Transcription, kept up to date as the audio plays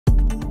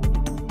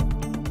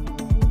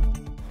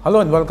Hello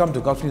and welcome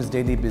to Gulf News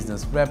Daily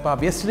Business Wrap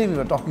Up. Yesterday we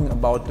were talking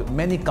about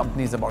many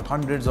companies, about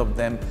hundreds of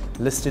them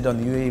listed on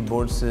UAE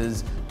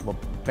bourses, were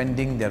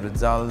pending their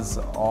results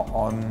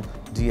on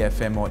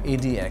DFM or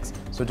ADX.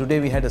 So today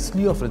we had a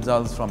slew of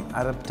results from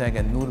Arabtec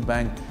and Noor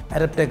Bank.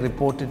 Arabtec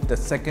reported the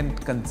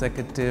second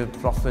consecutive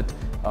profit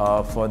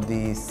for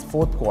the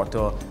fourth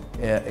quarter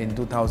in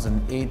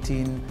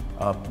 2018.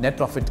 Net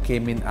profit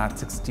came in at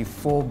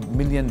 64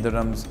 million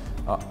dirhams,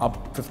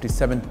 up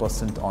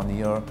 57% on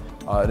year.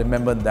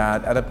 Remember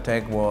that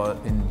Arabtec were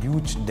in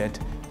huge debt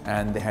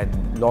and they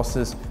had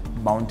losses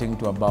mounting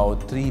to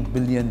about 3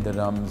 billion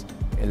dirhams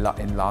in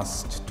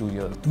last 2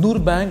 years. Noor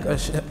Bank, a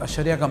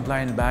Sharia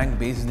compliant bank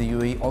based in the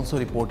UAE, also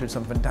reported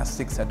some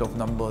fantastic set of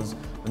numbers.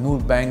 Noor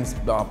Bank's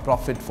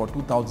profit for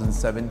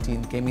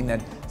 2017 came in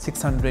at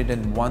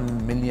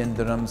 601 million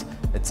dirhams.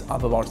 It's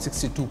up about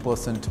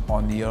 62%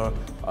 on year.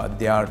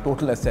 Their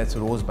total assets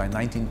rose by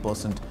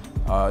 19%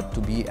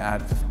 to be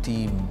at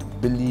 50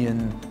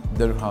 billion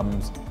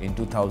dirhams in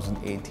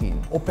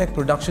 2018. OPEC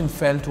production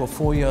fell to a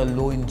 4-year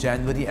low in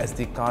January as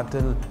the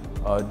cartel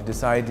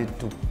decided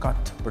to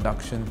cut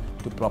production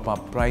to prop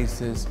up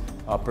prices.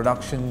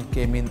 Production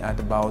came in at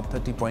about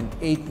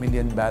 30.8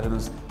 million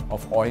barrels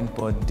of oil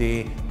per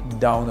day,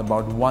 down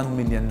about 1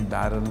 million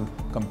barrel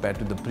compared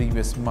to the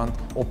previous month.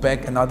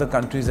 OPEC and other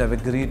countries have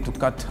agreed to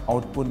cut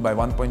output by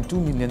 1.2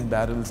 million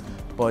barrels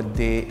per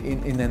day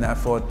in an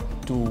effort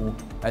to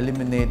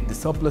eliminate the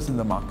surplus in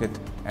the market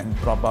and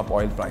prop up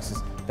oil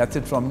prices. That's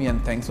it from me,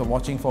 and thanks for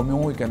watching. For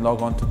more, you can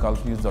log on to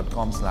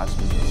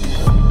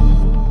gulfnews.com/business.